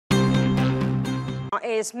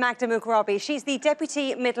Is Magda Mughrabi. She's the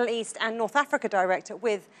Deputy Middle East and North Africa Director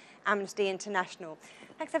with Amnesty International.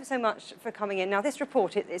 Thanks ever so much for coming in. Now, this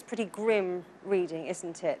report is pretty grim reading,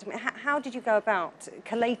 isn't it? I mean, how did you go about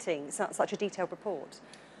collating such a detailed report?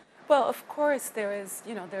 Well, of course, there is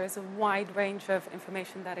a wide range of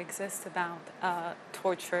information that exists about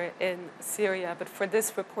torture in Syria. But for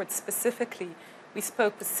this report specifically, we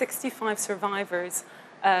spoke with 65 survivors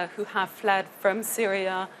who have fled from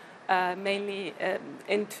Syria, mainly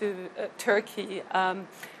into Turkey,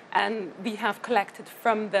 and we have collected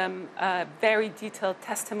from them very detailed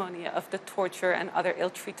testimony of the torture and other ill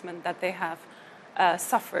treatment that they have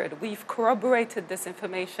suffered. We've corroborated this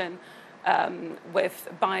information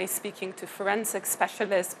by speaking to forensic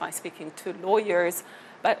specialists, by speaking to lawyers,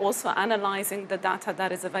 by also analyzing the data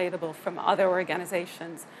that is available from other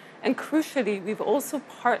organizations. And crucially, we've also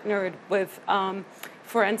partnered with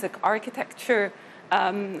forensic architecture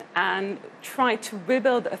and try to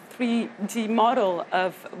rebuild a 3D model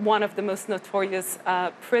of one of the most notorious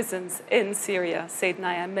prisons in Syria,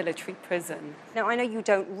 Saydnaya military prison. Now, I know you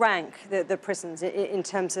don't rank the prisons in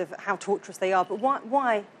terms of how torturous they are, but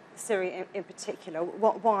why Syria in particular?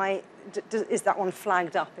 Why is that one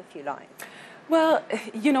flagged up, if you like? Well,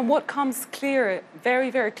 what comes clear, very,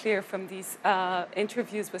 very clear from these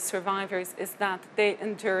interviews with survivors is that they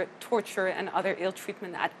endure torture and other ill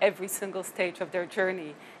treatment at every single stage of their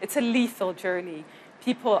journey. It's a lethal journey.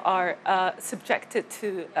 People are subjected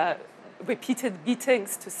to repeated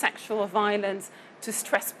beatings, to sexual violence, to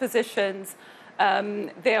stress positions.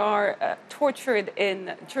 They are tortured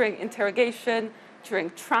during interrogation,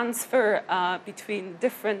 during transfer between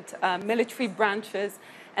different military branches.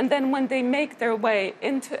 And then when they make their way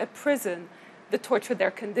into a prison, the torture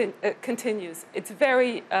there continues. It's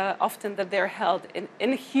very often that they're held in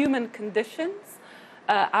inhuman conditions.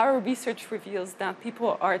 Our research reveals that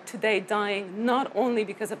people are today dying not only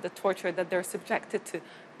because of the torture that they're subjected to,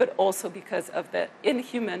 but also because of the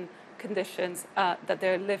inhuman conditions that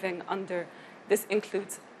they're living under. This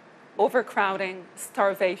includes overcrowding,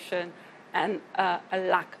 starvation, and a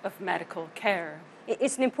lack of medical care.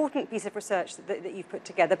 It's an important piece of research that you've put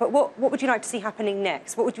together, but what would you like to see happening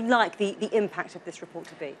next? What would you like the impact of this report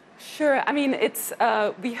to be? Sure. I mean,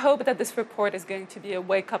 we hope that this report is going to be a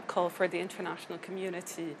wake-up call for the international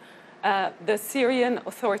community. The Syrian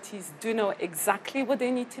authorities do know exactly what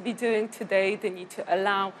they need to be doing today. They need to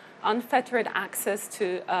allow unfettered access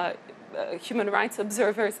to human rights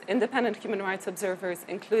observers, independent human rights observers,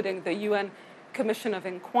 including the UN Commission of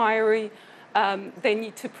Inquiry. They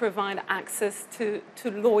need to provide access to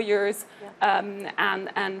lawyers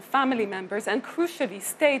and family members, and crucially,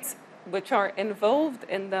 states which are involved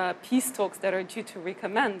in the peace talks that are due to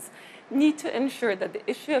recommence need to ensure that the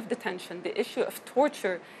issue of detention, the issue of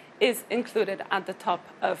torture, is included at the top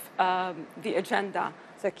of the agenda.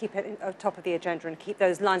 So keep it at the top of the agenda and keep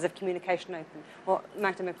those lines of communication open. Well,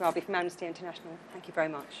 Magda Mughrabi from Amnesty International, thank you very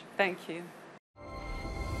much. Thank you.